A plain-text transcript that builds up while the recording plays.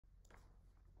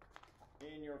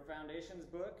In your foundations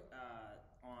book,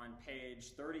 on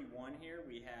page 31 here,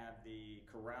 we have the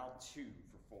Chorale 2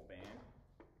 for full band.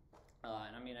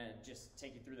 And I'm gonna just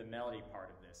take you through the melody part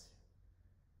of this.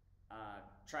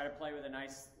 Try to play with a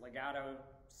nice legato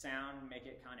sound, make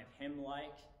it kind of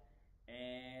hymn-like,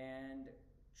 and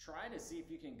try to see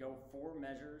if you can go 4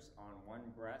 measures on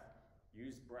one breath.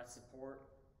 Use breath support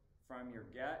from your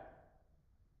gut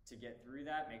to get through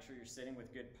that. Make sure you're sitting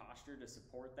with good posture to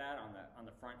support that on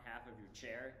the front half of your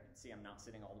chair. You can see I'm not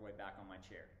sitting all the way back on my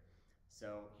chair.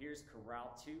 So here's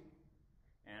Chorale 2,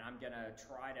 and I'm gonna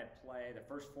try to play the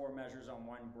first 4 measures on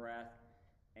one breath,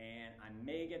 and I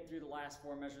may get through the last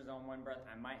 4 measures on one breath.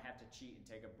 I might have to cheat and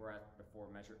take a breath before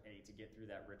measure 8 to get through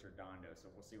that ritornando, so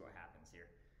we'll see what happens here.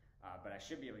 But I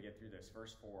should be able to get through those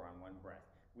first 4 on one breath.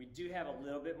 We do have a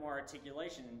little bit more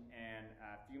articulation and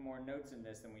a few more notes in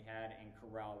this than we had in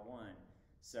Chorale 1.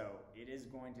 So it is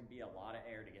going to be a lot of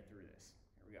air to get through this.